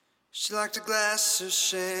She liked a glass of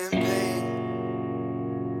champagne.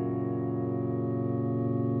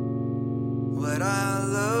 But I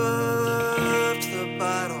loved the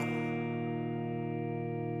bottle.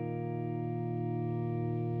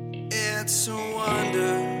 It's a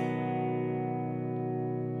wonder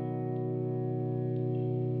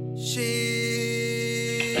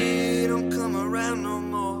she don't come around no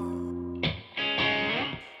more.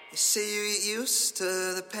 You say you get used to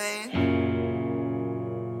the pain,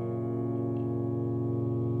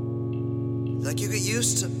 like you get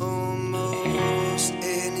used to almost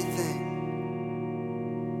anything.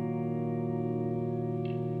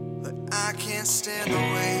 But I can't stand the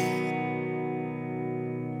way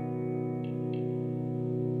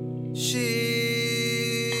she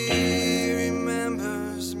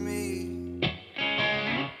remembers me.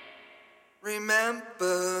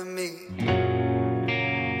 Remember me.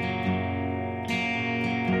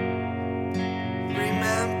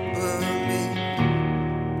 Remember me.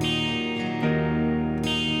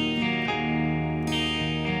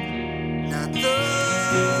 Not the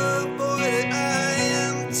boy that I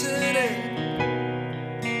am today,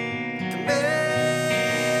 the man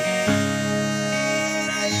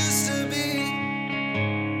I used to be.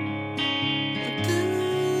 What do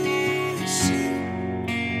you see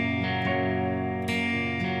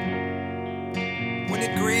when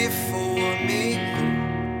you grieve for me?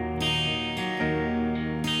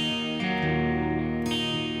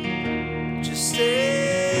 Just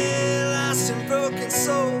stay lost and broken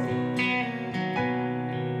soul.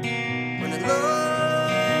 When I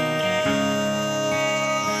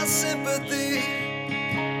lost sympathy,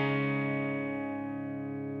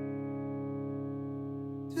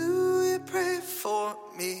 do you pray for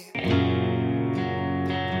me?